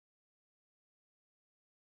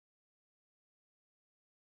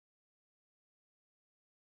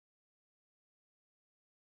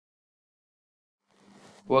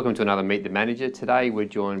Welcome to another Meet the Manager. Today we're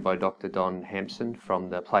joined by Dr Don Hamson from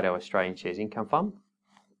the Plato Australian Shares Income Fund.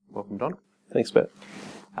 Welcome, Don. Thanks, Pat.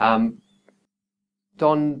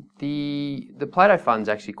 Don, the Plato Fund's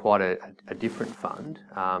actually quite a different fund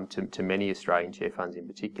to many Australian share funds in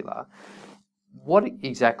particular. What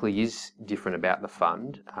exactly is different about the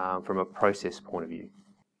fund from a process point of view?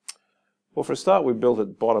 Well, for a start, we built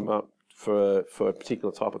it bottom up for a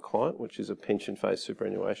particular type of client, which is a pension phase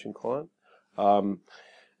superannuation client.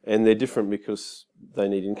 And they're different because they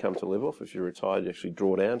need income to live off. If you're retired, you actually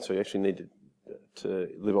draw down, so you actually need to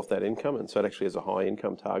live off that income, and so it actually has a high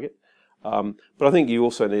income target. But I think you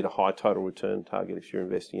also need a high total return target if you're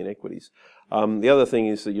investing in equities. The other thing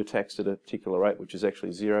is that you're taxed at a particular rate, which is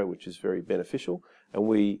actually zero, which is very beneficial, and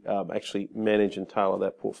we actually manage and tailor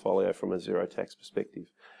that portfolio from a zero tax perspective.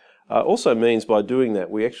 Also means by doing that,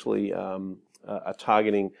 we actually are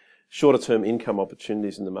targeting shorter term income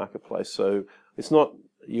opportunities in the marketplace. So it's not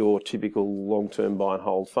your typical long-term buy and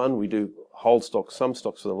hold fund. We do hold stocks, some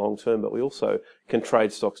stocks for the long term, but we also can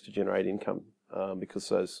trade stocks to generate income because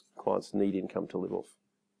those clients need income to live off.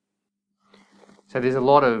 So there's a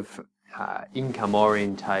lot of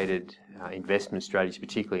income-orientated investment strategies,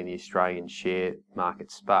 particularly in the Australian share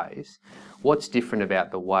market space. What's different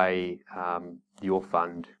about the way your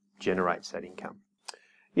fund generates that income?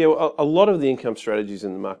 Yeah, well, a lot of the income strategies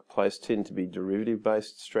in the marketplace tend to be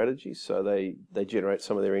derivative-based strategies. So they generate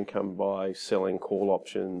some of their income by selling call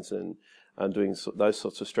options and doing those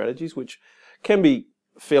sorts of strategies, which can be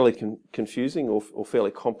fairly confusing or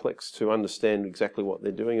fairly complex to understand exactly what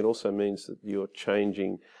they're doing. It also means that you're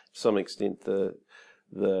changing, to some extent,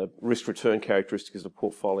 the risk-return characteristics of the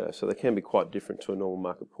portfolio. So they can be quite different to a normal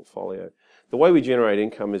market portfolio. The way we generate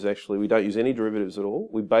income is actually we don't use any derivatives at all.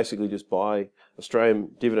 We basically just buy Australian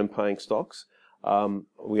dividend-paying stocks.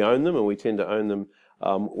 We own them, and we tend to own them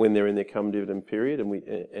when they're in their come dividend period.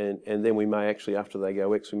 And then we may actually, after they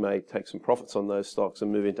go ex, we may take some profits on those stocks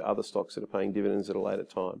and move into other stocks that are paying dividends at a later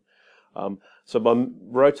time. So by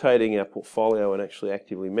rotating our portfolio and actually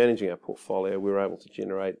actively managing our portfolio, we're able to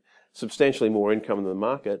generate substantially more income in the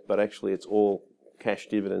market, but actually it's all cash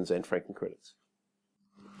dividends and franking credits.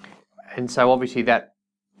 And so obviously that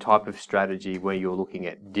type of strategy where you're looking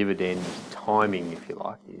at dividend timing, if you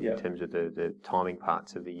like, in terms of the timing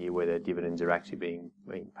parts of the year where the dividends are actually being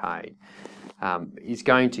paid, is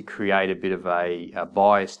going to create a bit of a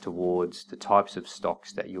bias towards the types of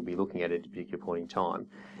stocks that you'll be looking at a particular point in time.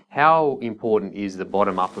 How important is the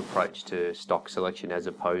bottom-up approach to stock selection as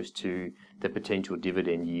opposed to the potential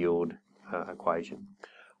dividend yield equation?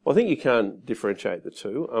 Well, I think you can't differentiate the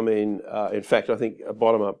two. I mean, in fact, I think a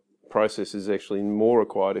bottom-up process is actually more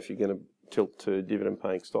required if you're going to tilt to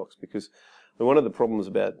dividend-paying stocks, because one of the problems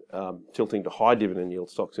about tilting to high dividend yield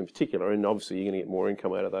stocks in particular, and obviously you're going to get more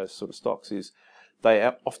income out of those sort of stocks, is they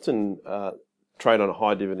often trade on a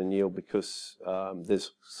high dividend yield because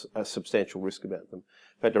there's a substantial risk about them.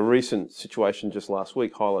 In fact, a recent situation just last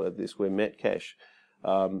week highlighted this, where Metcash,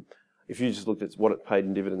 if you just looked at what it paid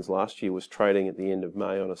in dividends last year, was trading at the end of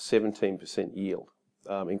May on a 17% yield,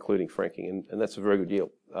 including franking, and that's a very good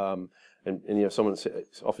yield. And you know, someone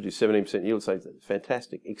offered you 17% yield, say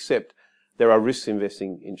fantastic. Except there are risks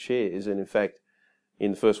investing in shares, and in fact,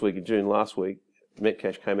 in the first week of June last week,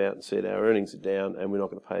 Metcash came out and said our earnings are down, and we're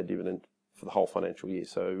not going to pay a dividend for the whole financial year.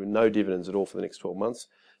 So no dividends at all for the next 12 months.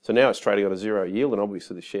 So now it's trading on a zero yield, and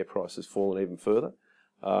obviously the share price has fallen even further.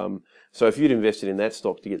 So if you'd invested in that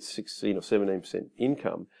stock to get 16 or 17%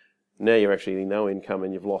 income, now you're actually getting no income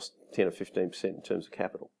and you've lost 10 or 15% in terms of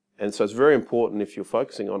capital. And so it's very important, if you're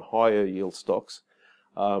focusing on higher yield stocks,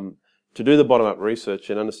 to do the bottom-up research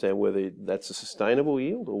and understand whether that's a sustainable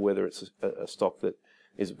yield or whether it's a stock that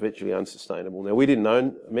is virtually unsustainable. Now, we didn't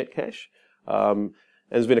own Metcash. And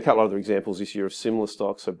there's been a couple of other examples this year of similar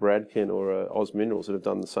stocks, so Bradkin or Oz Minerals, that have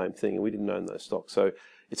done the same thing, and we didn't own those stocks. So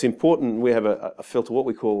it's important. We have a filter, what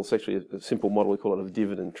we call, it's actually a simple model, we call it a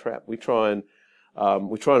dividend trap. We try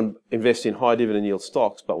and invest in high dividend yield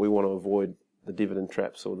stocks, but we want to avoid the dividend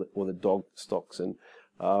traps or the dog stocks. And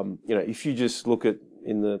you know, if you just look at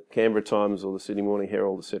in the Canberra Times or the Sydney Morning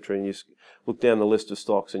Herald, etc., and you just look down the list of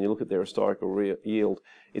stocks and you look at their historical yield,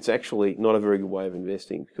 it's actually not a very good way of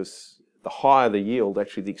investing, because the higher the yield,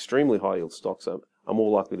 actually the extremely high yield stocks are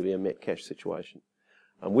more likely to be a Metcash situation.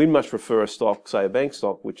 We'd much prefer a stock, say a bank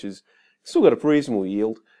stock, which is still got a reasonable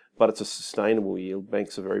yield, but it's a sustainable yield.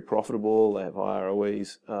 Banks are very profitable, they have high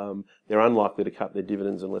ROEs, they're unlikely to cut their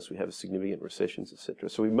dividends unless we have significant recessions, etc.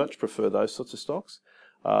 So we much prefer those sorts of stocks,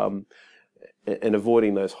 and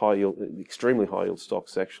avoiding those high yield, extremely high yield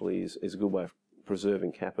stocks actually is a good way of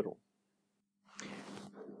preserving capital.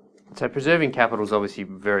 So preserving capital is obviously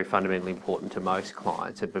very fundamentally important to most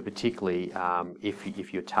clients, but particularly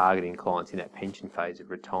if you're targeting clients in that pension phase of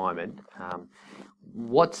retirement.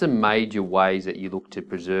 What's the major ways that you look to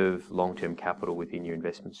preserve long-term capital within your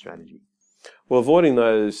investment strategy? Well, avoiding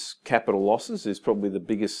those capital losses is probably the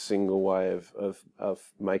biggest single way of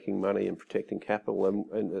making money and protecting capital.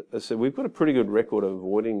 And as I said, we've got a pretty good record of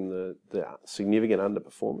avoiding the significant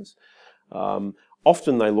underperformers.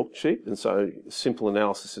 Often they look cheap, and so simple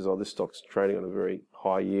analysis is, oh, this stock's trading on a very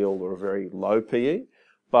high yield or a very low PE.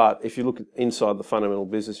 But if you look at inside the fundamental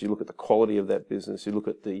business, you look at the quality of that business, you look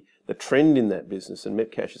at the trend in that business, and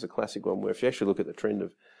Metcash is a classic one where if you actually look at the trend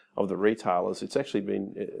of the retailers, it's actually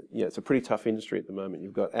been, it's a pretty tough industry at the moment.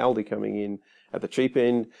 You've got Aldi coming in at the cheap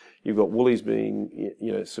end, you've got Woolies being,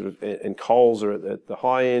 and Coles are at the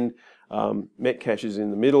high end, Metcash is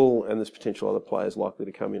in the middle, and there's potential other players likely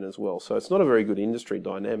to come in as well. So it's not a very good industry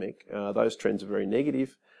dynamic. Those trends are very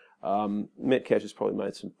negative. Metcash has probably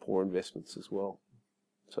made some poor investments as well.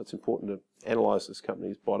 So it's important to analyse this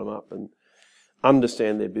company's bottom up and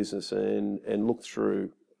understand their business and look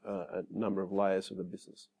through a number of layers of the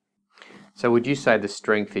business. So would you say the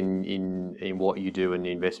strength in what you do and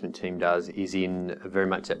the investment team does is in very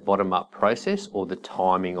much that bottom-up process, or the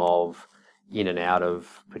timing of in and out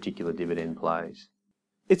of particular dividend plays?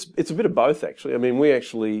 It's a bit of both, actually. I mean, we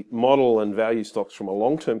actually model and value stocks from a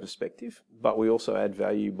long-term perspective, but we also add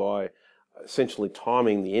value by essentially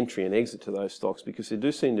timing the entry and exit to those stocks, because there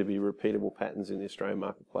do seem to be repeatable patterns in the Australian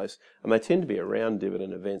marketplace, and they tend to be around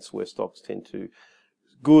dividend events where stocks tend to,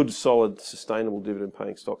 good, solid, sustainable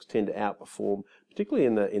dividend-paying stocks tend to outperform, particularly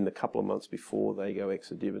in the couple of months before they go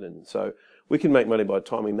ex-dividend. So we can make money by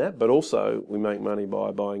timing that, but also we make money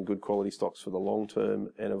by buying good quality stocks for the long term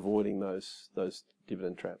and avoiding those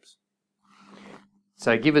dividend traps.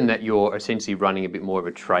 So given that you're essentially running a bit more of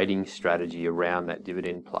a trading strategy around that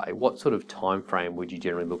dividend play, what sort of time frame would you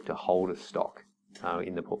generally look to hold a stock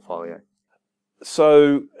in the portfolio?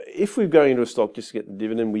 So if we're going into a stock just to get the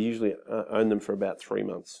dividend, we usually own them for about 3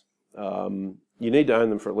 months. You need to own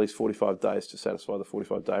them for at least 45 days to satisfy the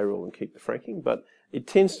 45-day rule and keep the franking, but it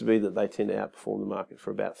tends to be that they tend to outperform the market for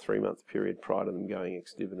about a 3-month period prior to them going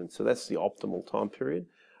ex-dividend. So that's the optimal time period.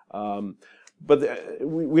 But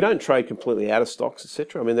we don't trade completely out of stocks,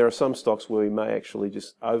 etc. I mean, there are some stocks where we may actually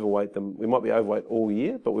just overweight them. We might be overweight all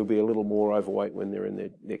year, but we'll be a little more overweight when they're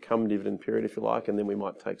in their come dividend period, if you like, and then we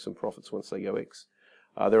might take some profits once they go ex.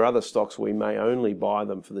 There are other stocks where we may only buy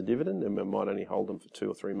them for the dividend, and we might only hold them for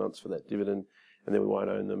 2 or 3 months for that dividend, and then we won't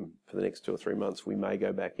own them for the next 2 or 3 months. We may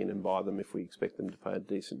go back in and buy them if we expect them to pay a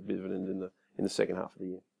decent dividend in the second half of the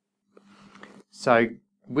year. So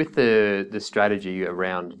with the strategy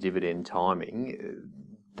around dividend timing,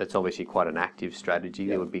 that's obviously quite an active strategy. Yep.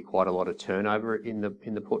 There would be quite a lot of turnover in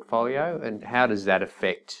the portfolio. And how does that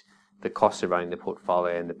affect the cost of running the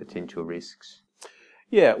portfolio and the potential risks?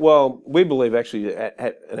 Yeah, well, we believe actually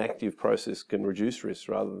an active process can reduce risks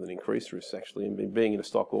rather than increase risks, actually, and being in a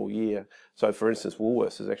stock all year. So, for instance,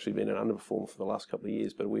 Woolworths has actually been an underperformer for the last couple of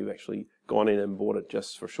years, but we've actually gone in and bought it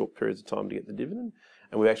just for short periods of time to get the dividend,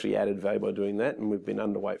 and we've actually added value by doing that, and we've been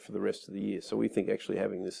underweight for the rest of the year. So we think actually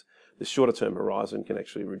having this shorter-term horizon can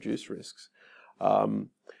actually reduce risks. Sorry,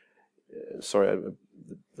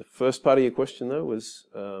 the first part of your question, though, was...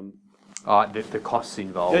 the costs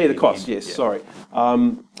involved. Yeah, the costs, yes, yeah. Sorry.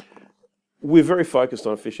 We're very focused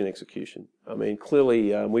on efficient execution. I mean,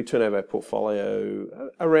 clearly, we turn over our portfolio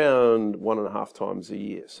around 1.5 times a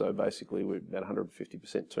year. So basically, we're about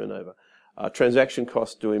 150% turnover. Transaction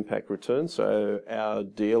costs do impact returns. So our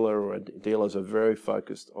dealers are very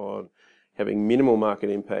focused on having minimal market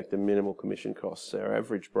impact and minimal commission costs. Our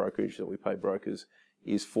average brokerage that we pay brokers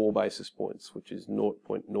is 4 basis points, which is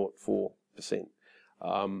 0.04%.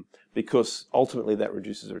 Because ultimately that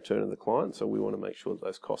reduces the return of the client, so we want to make sure that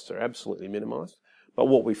those costs are absolutely minimised. But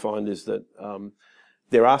what we find is that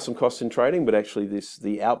there are some costs in trading, but actually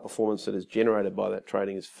the outperformance that is generated by that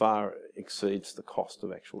trading far exceeds the cost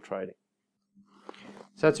of actual trading.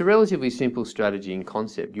 So it's a relatively simple strategy in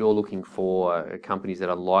concept. You're looking for companies that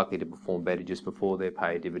are likely to perform better just before they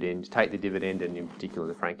pay a dividend, take the dividend and in particular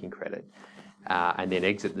the franking credit, and then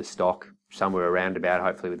exit the stock somewhere around about,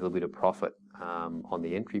 hopefully with a little bit of profit on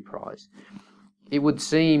the entry price. It would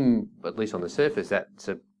seem, at least on the surface, that's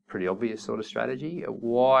a pretty obvious sort of strategy.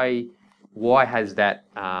 Why has that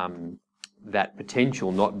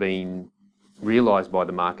potential not been realised by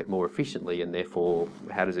the market more efficiently, and therefore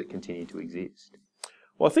how does it continue to exist?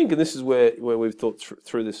 Well, I think, and this is where we've thought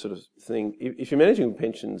through this sort of thing, if you're managing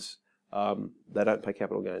pensions, they don't pay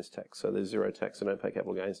capital gains tax, so there's zero tax, they don't pay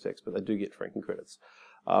capital gains tax, but they do get franking credits.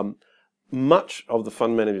 much of the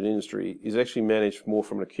fund management industry is actually managed more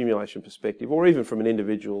from an accumulation perspective, or even from an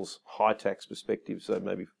individual's high tax perspective, so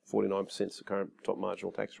maybe 49% is the current top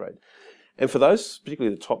marginal tax rate. And for those,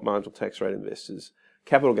 particularly the top marginal tax rate investors,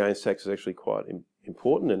 capital gains tax is actually quite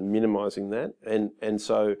important and minimising that. And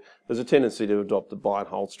so there's a tendency to adopt the buy and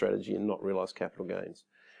hold strategy and not realise capital gains.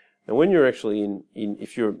 Now, when you're actually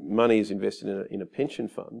if your money is invested in a pension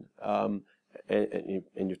fund, and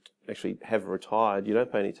you actually have retired, you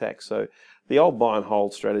don't pay any tax. So the old buy and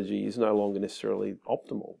hold strategy is no longer necessarily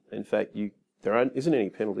optimal. In fact, there isn't any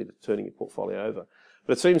penalty to turning your portfolio over.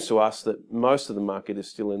 But it seems to us that most of the market is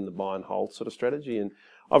still in the buy and hold sort of strategy. And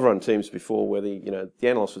I've run teams before where the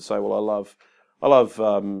analyst would say, well, I love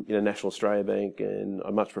National Australia Bank, and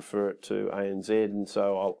I much prefer it to ANZ, and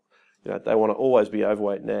so they want to always be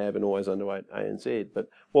overweight NAB and always underweight ANZ. But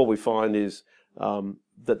what we find is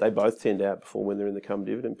that they both tend to outperform when they're in the come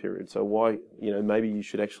dividend period. So why, maybe you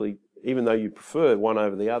should actually, even though you prefer one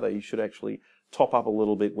over the other, you should actually top up a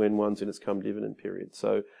little bit when one's in its come dividend period.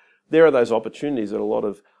 So there are those opportunities that a lot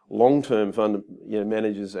of long-term fund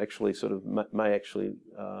managers actually sort of may actually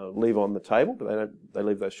leave on the table, but they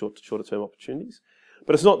leave those shorter-term opportunities.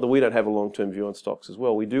 But it's not that we don't have a long-term view on stocks as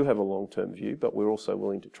well. We do have a long-term view, but we're also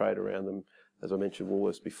willing to trade around them. As I mentioned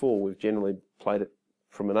Woolworths before, we've generally played it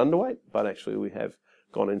from an underweight, but actually we have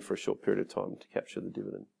gone in for a short period of time to capture the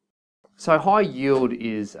dividend. So high yield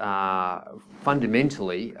is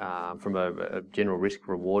fundamentally, from a general risk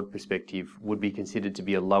reward perspective, would be considered to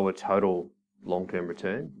be a lower total long-term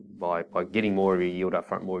return. By getting more of your yield up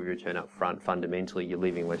front, more of your return up front, fundamentally you're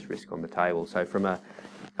leaving less risk on the table. So from at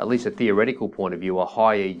least a theoretical point of view, a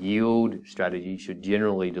higher yield strategy should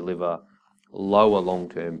generally deliver lower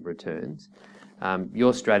long-term returns.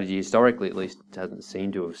 Your strategy, historically at least, doesn't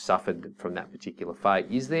seem to have suffered from that particular fate.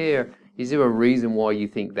 Is there a reason why you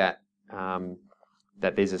think that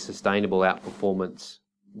that there's a sustainable outperformance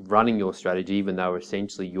running your strategy, even though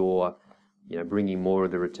essentially you're bringing more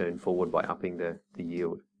of the return forward by upping the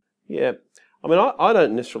yield? Yeah, I mean, I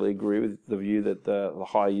don't necessarily agree with the view that the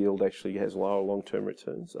high yield actually has lower long-term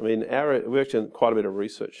returns. I mean, we actually done quite a bit of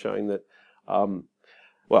research showing that.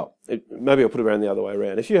 Maybe I'll put it around the other way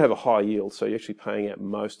around. If you have a high yield, so you're actually paying out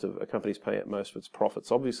a company's paying out most of its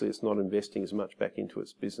profits. Obviously, it's not investing as much back into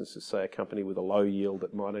its business as, say, a company with a low yield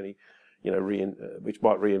that might only, which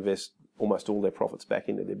might reinvest almost all their profits back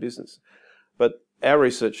into their business. But our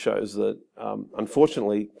research shows that,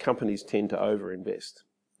 unfortunately, companies tend to overinvest.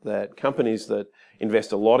 That companies that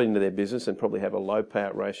invest a lot into their business and probably have a low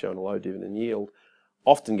payout ratio and a low dividend yield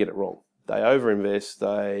often get it wrong. They overinvest.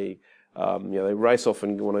 They race off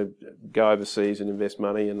and want to go overseas and invest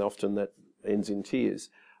money, and often that ends in tears.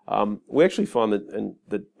 We actually find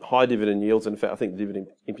that high dividend yields, and in fact I think the dividend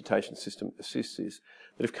imputation system assists this,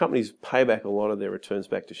 that if companies pay back a lot of their returns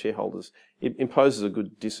back to shareholders, it imposes a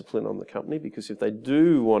good discipline on the company, because if they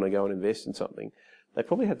do want to go and invest in something, they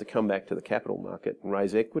probably have to come back to the capital market and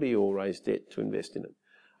raise equity or raise debt to invest in it,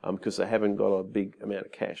 because they haven't got a big amount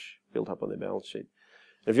of cash built up on their balance sheet.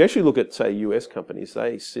 If you actually look at, say, US companies,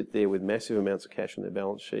 they sit there with massive amounts of cash on their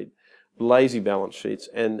balance sheet, lazy balance sheets,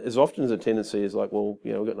 and as often as a tendency is like, well,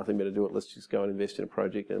 we've got nothing better to do it, let's just go and invest in a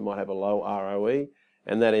project, and it might have a low ROE,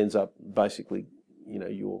 and that ends up basically,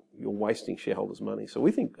 you're wasting shareholders' money. So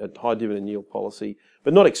we think a high dividend yield policy,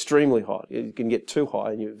 but not extremely high. You can get too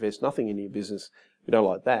high and you invest nothing in your business. We don't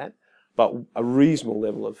like that, but a reasonable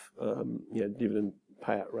level of dividend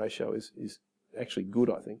payout ratio is actually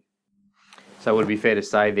good, I think. So would it be fair to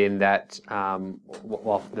say then that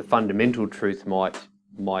while the fundamental truth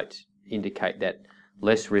might indicate that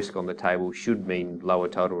less risk on the table should mean lower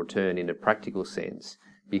total return in a practical sense,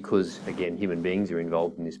 because again human beings are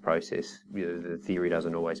involved in this process, the theory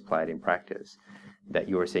doesn't always play it in practice, that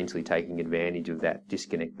you're essentially taking advantage of that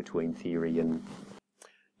disconnect between theory and...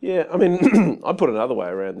 Yeah, I mean, I'd put it another way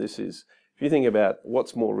around this is, if you think about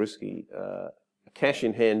what's more risky, a cash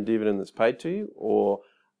in hand dividend that's paid to you, or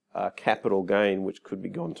capital gain which could be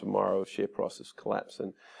gone tomorrow if share prices collapse.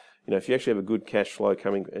 And if you actually have a good cash flow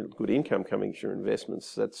coming and good income coming to your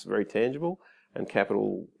investments, that's very tangible, and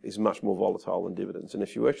capital is much more volatile than dividends. And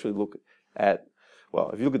if you actually look at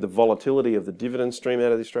the volatility of the dividend stream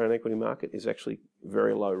out of the Australian equity market, is actually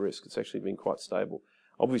very low risk. It's actually been quite stable.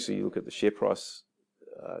 Obviously, you look at the share price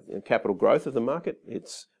and capital growth of the market,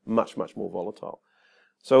 it's much, much more volatile.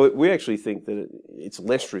 So we actually think that it's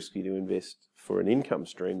less risky to invest for an income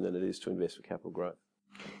stream than it is to invest for capital growth.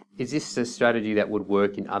 Is this a strategy that would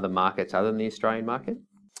work in other markets other than the Australian market?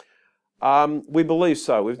 We believe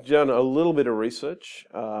so. We've done a little bit of research,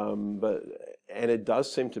 and it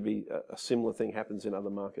does seem to be a similar thing happens in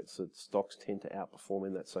other markets, that stocks tend to outperform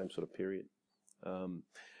in that same sort of period.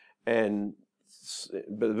 but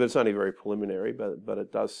it's only very preliminary, but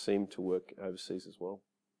it does seem to work overseas as well.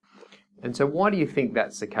 And so why do you think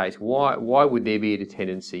that's the case? Why would there be a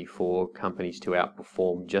tendency for companies to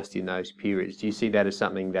outperform just in those periods? Do you see that as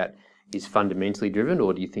something that is fundamentally driven,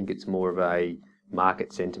 or do you think it's more of a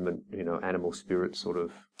market sentiment, animal spirit sort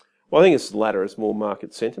of? Well, I think it's the latter. It's more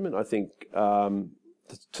market sentiment. I think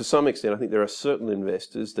to some extent, I think there are certain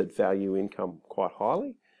investors that value income quite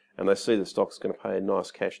highly, and they see the stock's going to pay a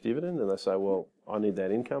nice cash dividend, and they say, well, I need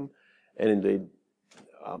that income. And indeed,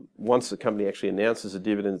 once the company actually announces a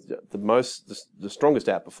dividend, the strongest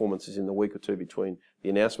outperformance is in the week or two between the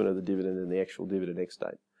announcement of the dividend and the actual dividend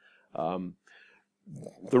ex-date.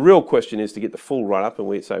 The real question is to get the full run-up, and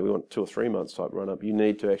we say we want 2 or 3 months type run-up. You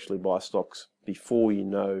need to actually buy stocks before you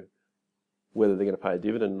know whether they're going to pay a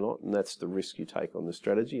dividend or not, and that's the risk you take on the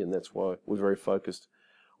strategy, and that's why we're very focused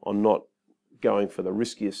on not going for the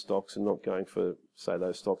riskiest stocks and not going for, say,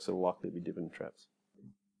 those stocks that are likely to be dividend traps.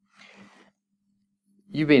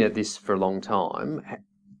 You've been at this for a long time.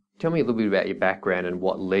 Tell me a little bit about your background and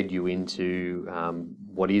what led you into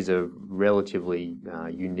what is a relatively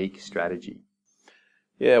unique strategy.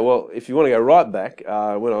 Yeah, well, if you want to go right back,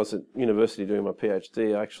 when I was at university doing my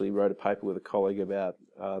PhD, I actually wrote a paper with a colleague about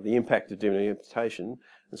the impact of dividend imputation.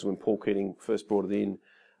 This is when Paul Keating first brought it in.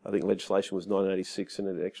 I think legislation was 1986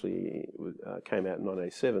 and it actually came out in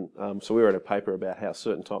 1987. So we wrote a paper about how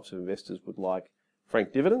certain types of investors would like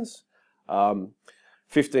franked dividends.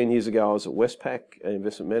 15 years ago, I was at Westpac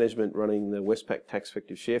Investment Management running the Westpac Tax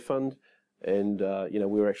Effective Share Fund. And,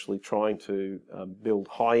 we were actually trying to build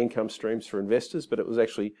high income streams for investors, but it was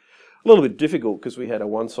actually a little bit difficult because we had a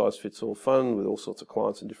one-size-fits-all fund with all sorts of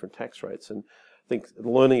clients and different tax rates. And I think the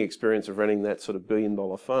learning experience of running that sort of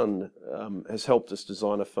billion-dollar fund has helped us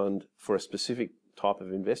design a fund for a specific type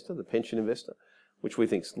of investor, the pension investor, which we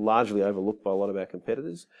think is largely overlooked by a lot of our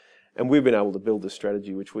competitors. And we've been able to build this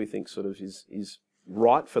strategy which we think sort of is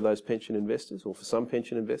right for those pension investors, or for some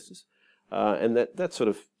pension investors. And that sort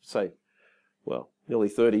of, say, well, nearly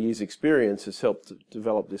 30 years experience has helped to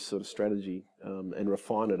develop this sort of strategy and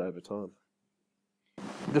refine it over time.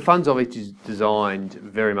 The fund's obviously designed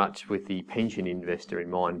very much with the pension investor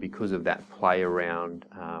in mind because of that play around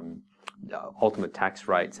ultimate tax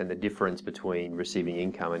rates and the difference between receiving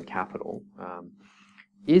income and capital.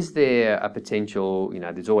 Is there a potential,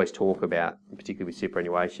 there's always talk about, particularly with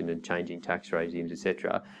superannuation and changing tax regimes,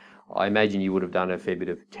 etc. I imagine you would have done a fair bit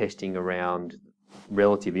of testing around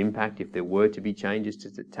relative impact if there were to be changes to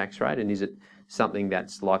the tax rate, and is it something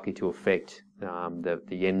that's likely to affect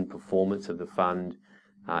the end performance of the fund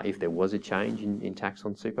if there was a change in tax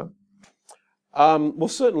on super? Well,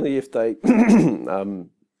 certainly if they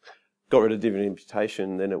got rid of dividend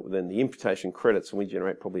imputation, then the imputation credits, and we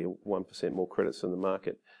generate probably 1% more credits than the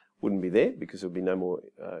market, wouldn't be there because there would be no more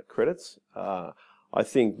credits. I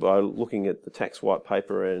think by looking at the tax white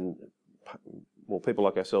paper, and people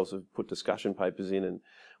like ourselves have put discussion papers in, and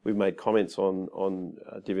we've made comments on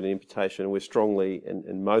dividend imputation, and we're strongly,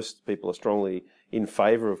 and most people are strongly in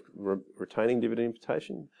favour of retaining dividend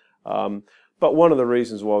imputation. But one of the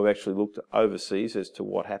reasons why we've actually looked overseas as to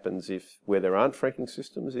what happens where there aren't franking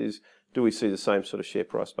systems is, do we see the same sort of share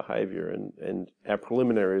price behaviour? And our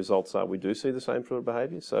preliminary results are we do see the same sort of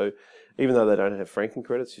behaviour. So even though they don't have franking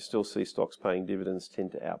credits, you still see stocks paying dividends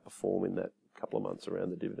tend to outperform in that couple of months around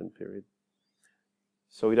the dividend period.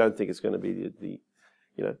 So we don't think it's going to be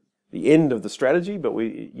the end of the strategy, but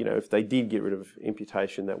if they did get rid of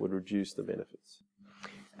imputation, that would reduce the benefits.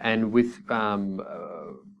 And with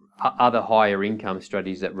other higher income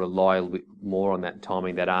strategies that rely a little bit more on that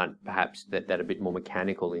timing, that aren't perhaps that a bit more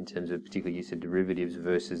mechanical in terms of particular use of derivatives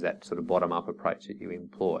versus that sort of bottom-up approach that you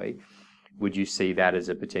employ, would you see that as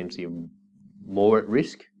a potentially more at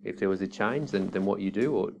risk if there was a change than what you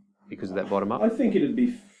do, or because of that bottom-up? I think it'd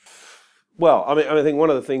be... Well, I think one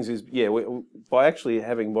of the things is, by actually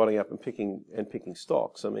having bottom up and picking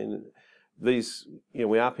stocks,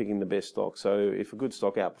 we are picking the best stocks. So if a good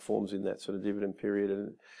stock outperforms in that sort of dividend period,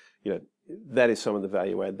 and that is some of the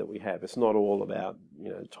value add that we have. It's not all about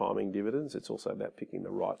timing dividends. It's also about picking the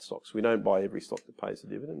right stocks. We don't buy every stock that pays a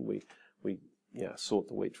dividend. We sort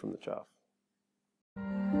the wheat from the chaff.